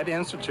at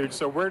Institute.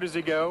 So where does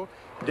he go?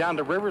 Down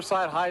to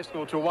Riverside High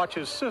School to watch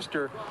his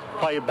sister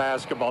play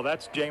basketball.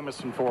 That's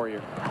Jamison for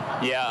you.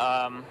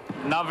 Yeah,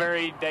 not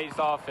very days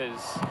off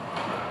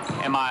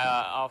am I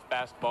off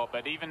basketball,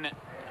 but even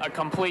a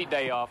complete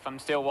day off, I'm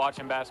still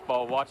watching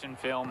basketball, watching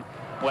film,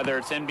 whether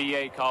it's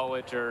NBA,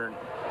 college, or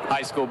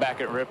high school back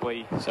at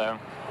Ripley. So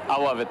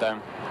I love it, though.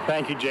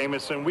 Thank you,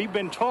 Jamison. We've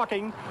been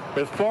talking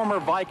with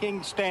former Viking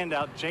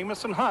standout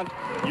Jamison Hunt.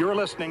 You're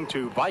listening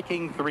to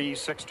Viking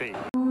 360.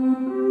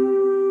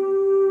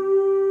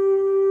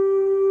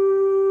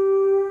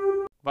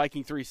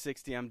 Viking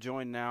 360, I'm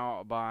joined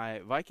now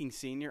by Viking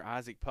senior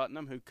Isaac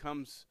Putnam, who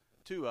comes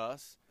to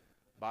us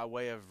by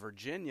way of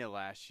Virginia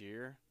last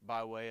year,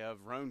 by way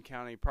of Roane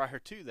County prior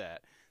to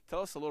that.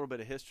 Tell us a little bit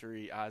of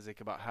history,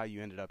 Isaac, about how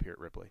you ended up here at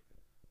Ripley.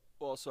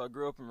 Well, so I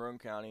grew up in Roane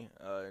County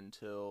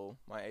until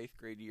my 8th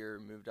grade year,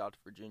 moved out to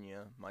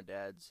Virginia. My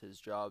his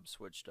job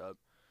switched up,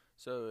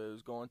 so it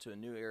was going to a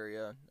new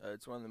area.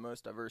 It's one of the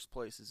most diverse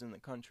places in the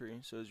country,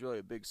 so it was really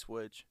a big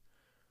switch.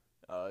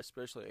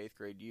 Especially 8th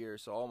grade year.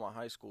 So all my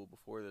high school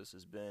before this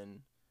has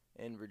been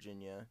in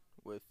Virginia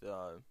with,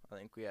 I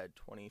think we had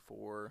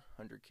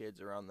 2,400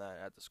 kids around that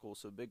at the school.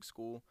 So big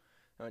school.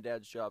 And my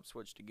dad's job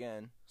switched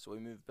again. So we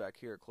moved back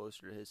here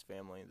closer to his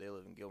family. They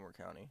live in Gilmer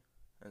County.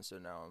 And so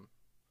now I'm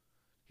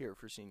here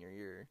for senior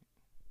year.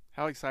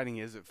 How exciting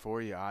is it for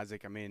you,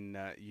 Isaac? I mean,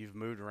 you've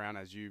moved around,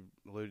 as you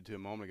alluded to a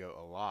moment ago,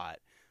 a lot.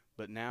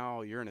 But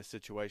now you're in a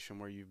situation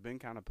where you've been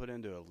kind of put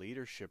into a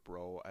leadership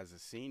role as a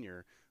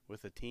senior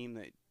with a team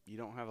that you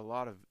don't have a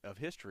lot of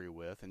history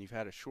with, and you've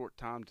had a short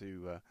time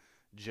to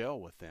gel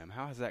with them.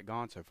 How has that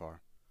gone so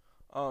far?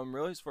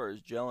 Really, as far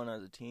as gelling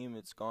as a team,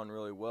 it's gone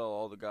really well.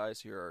 All the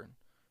guys here are,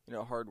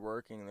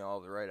 hardworking. They all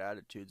have the right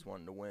attitudes,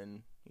 wanting to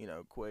win,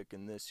 quick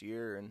in this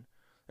year. And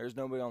there's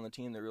nobody on the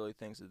team that really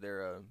thinks that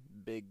they're a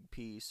big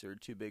piece or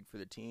too big for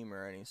the team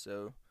or any.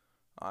 So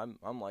I'm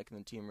liking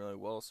the team really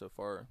well so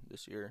far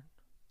this year.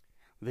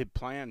 The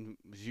plan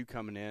was you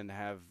coming in to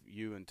have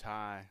you and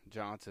Ty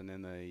Johnson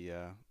in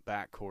the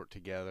back court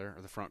together,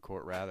 or the front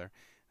court rather.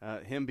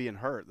 Him being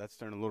hurt, that's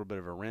turned a little bit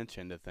of a wrench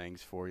into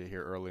things for you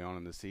here early on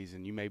in the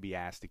season. You may be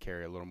asked to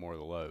carry a little more of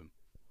the load.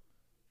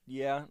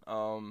 Yeah,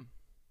 going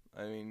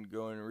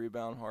to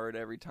rebound hard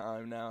every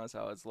time now is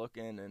how it's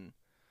looking, and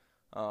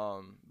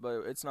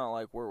but it's not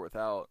like we're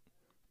without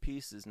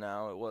pieces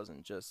now. It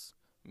wasn't just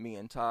me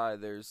and Ty.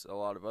 There's a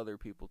lot of other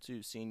people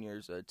too,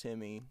 seniors,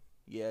 Timmy,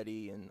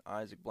 Yeti, and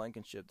Isaac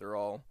Blankenship. They're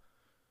all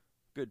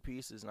good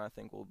pieces, and I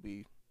think we'll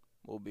be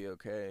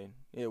okay.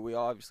 Yeah, we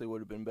obviously would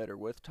have been better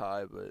with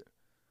Ty, but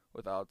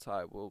without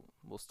Ty, we'll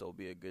still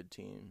be a good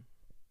team.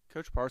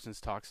 Coach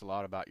Parsons talks a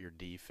lot about your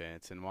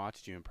defense, and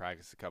watched you in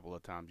practice a couple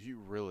of times. You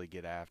really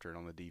get after it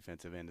on the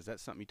defensive end. Is that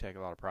something you take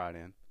a lot of pride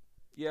in?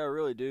 Yeah, I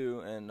really do,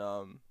 and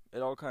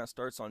it all kind of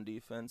starts on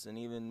defense, and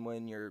even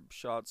when your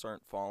shots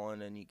aren't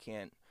falling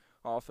and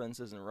offense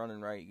isn't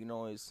running right, you can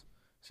always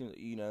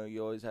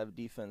you always have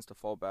defense to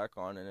fall back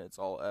on, and it's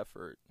all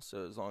effort.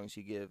 So as long as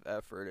you give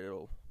effort,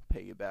 it'll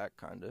pay you back,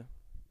 kind of.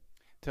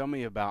 Tell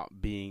me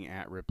about being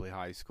at Ripley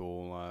High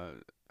School.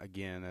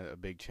 Again, a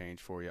big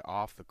change for you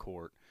off the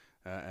court,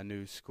 a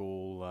new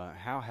school.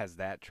 How has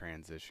that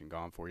transition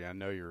gone for you? I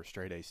know you're a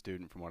straight-A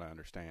student from what I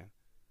understand.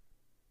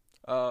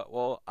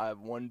 Well, I have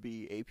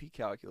 1B AP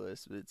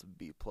Calculus, but it's a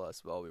B+, but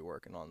I'll be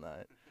working on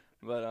that.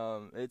 But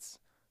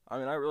I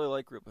really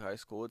like Ripley High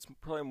School. It's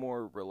probably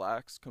more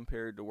relaxed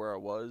compared to where I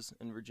was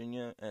in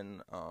Virginia,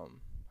 and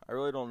I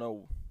really don't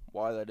know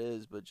why that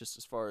is, but just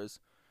as far as,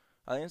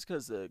 I think it's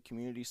because the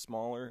community's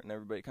smaller and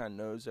everybody kind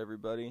of knows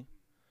everybody,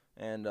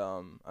 and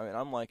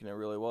I'm liking it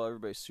really well.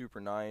 Everybody's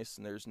super nice,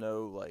 and there's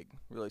no,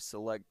 really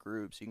select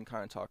groups. You can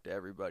kind of talk to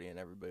everybody, and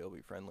everybody will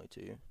be friendly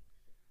to you.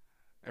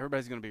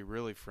 Everybody's going to be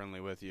really friendly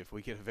with you if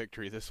we get a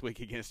victory this week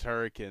against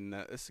Hurricane.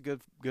 It's a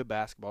good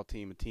basketball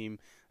team, a team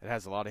that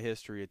has a lot of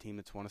history, a team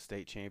that's won a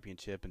state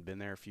championship and been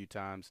there a few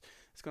times.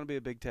 It's going to be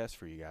a big test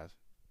for you guys.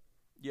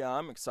 Yeah,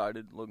 I'm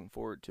excited, looking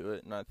forward to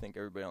it, and I think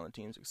everybody on the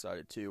team's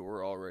excited too.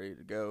 We're all ready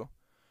to go,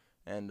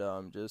 and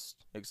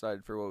just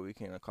excited for what we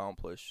can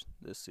accomplish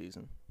this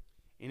season.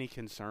 Any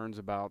concerns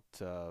about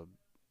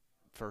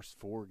first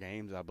 4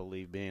 games, I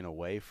believe, being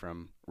away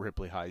from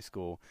Ripley High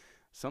School?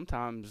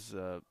 sometimes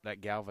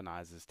that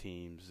galvanizes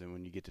teams, and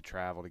when you get to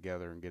travel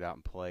together and get out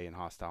and play in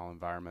hostile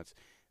environments.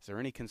 Is there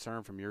any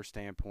concern from your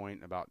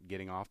standpoint about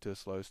getting off to a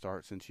slow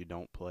start since you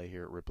don't play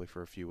here at Ripley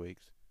for a few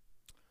weeks?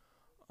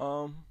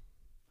 I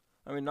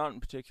mean, not in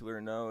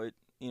particular, no.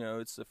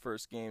 It's the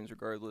first games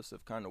regardless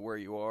of kind of where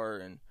you are,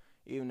 and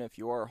even if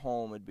you are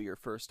home, it'd be your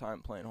first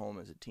time playing home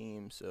as a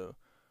team, so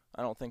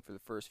I don't think for the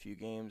first few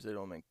games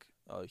it'll make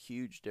a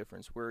huge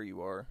difference where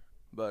you are,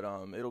 but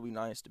it'll be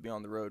nice to be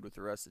on the road with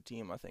the rest of the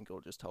team. I think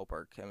it'll just help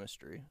our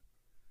chemistry.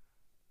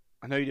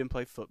 I know you didn't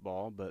play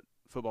football, but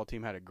football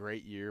team had a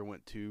great year,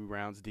 went 2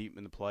 rounds deep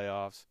in the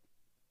playoffs.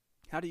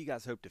 How do you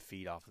guys hope to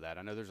feed off of that?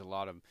 I know there's a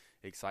lot of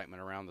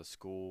excitement around the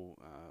school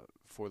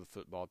for the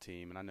football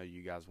team, and I know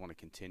you guys want to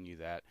continue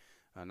that,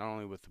 not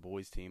only with the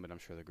boys team, but I'm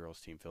sure the girls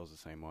team feels the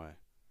same way.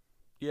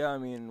 Yeah, I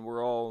mean,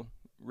 we're all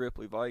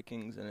Ripley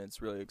Vikings, and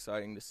it's really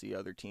exciting to see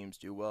other teams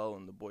do well,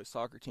 and the boys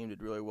soccer team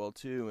did really well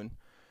too, and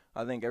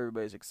I think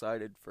everybody's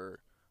excited for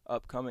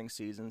upcoming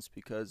seasons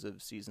because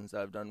of seasons that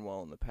have done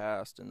well in the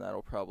past, and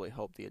that'll probably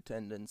help the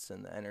attendance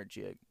and the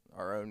energy at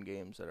our own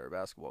games, at our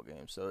basketball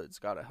games, so it's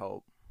got to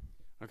help.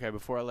 Okay,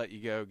 before I let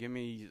you go, give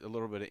me a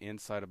little bit of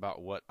insight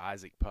about what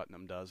Isaac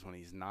Putnam does when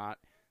he's not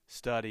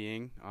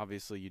studying.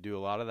 Obviously, you do a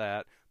lot of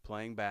that,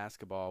 playing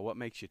basketball. What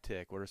makes you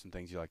tick? What are some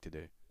things you like to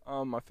do?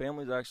 My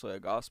family's actually a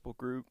gospel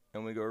group,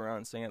 and we go around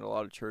and sing at a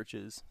lot of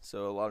churches,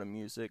 so a lot of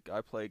music.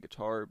 I play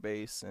guitar,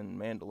 bass, and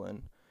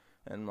mandolin,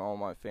 and all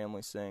my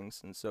family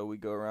sings, and so we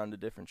go around to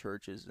different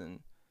churches,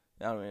 and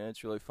I mean,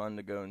 it's really fun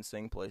to go and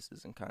sing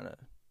places and kind of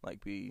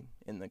like be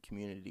in the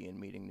community and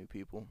meeting new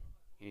people.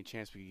 Any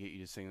chance we could get you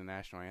to sing the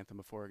national anthem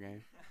before a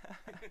game?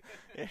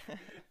 Yeah. I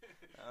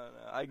don't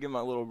know. I'd give my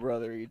little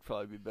brother. He'd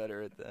probably be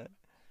better at that.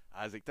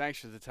 Isaac, thanks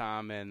for the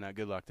time, and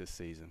good luck this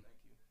season. Thank you.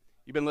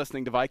 You've been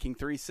listening to Viking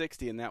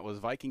 360, and that was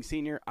Viking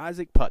senior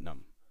Isaac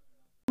Putnam.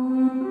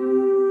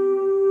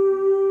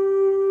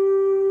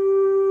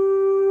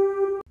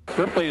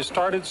 Ripley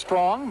started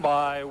strong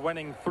by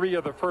winning 3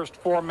 of the first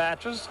 4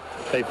 matches.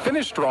 They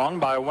finished strong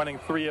by winning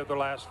 3 of their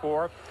last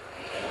 4.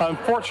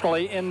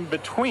 Unfortunately, in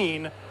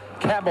between,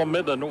 Cabell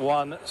Midland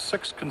won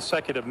 6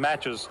 consecutive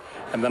matches,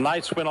 and the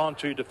Knights went on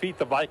to defeat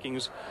the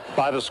Vikings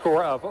by the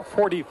score of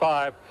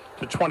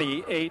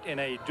 45-28 in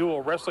a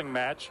dual wrestling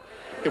match.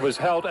 It was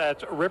held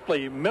at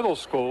Ripley Middle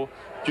School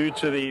due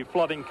to the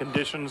flooding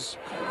conditions,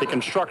 the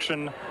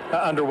construction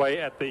underway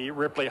at the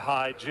Ripley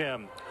High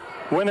Gym.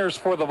 Winners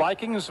for the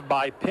Vikings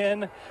by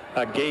pin,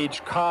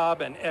 Gage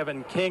Cobb and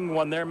Evan King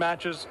won their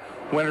matches.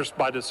 Winners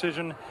by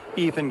decision,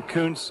 Ethan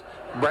Kuntz,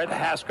 Brett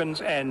Haskins,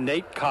 and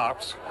Nate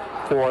Cox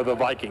for the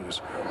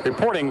Vikings.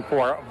 Reporting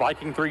for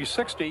Viking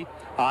 360,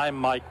 I'm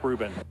Mike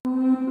Rubin.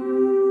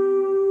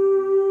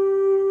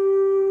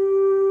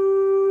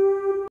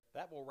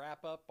 That will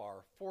wrap up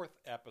our 4th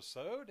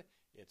episode.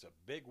 It's a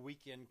big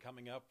weekend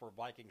coming up for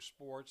Viking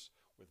sports,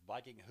 with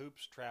Viking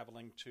hoops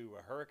traveling to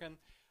Hurricane.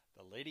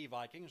 The Lady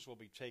Vikings will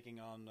be taking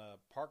on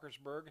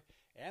Parkersburg,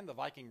 and the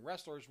Viking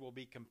wrestlers will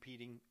be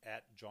competing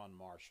at John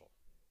Marshall.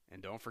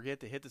 And don't forget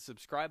to hit the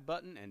subscribe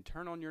button and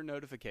turn on your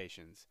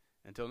notifications.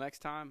 Until next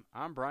time,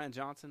 I'm Brian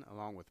Johnson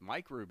along with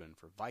Mike Rubin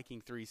for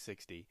Viking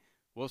 360.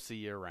 We'll see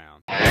you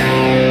around.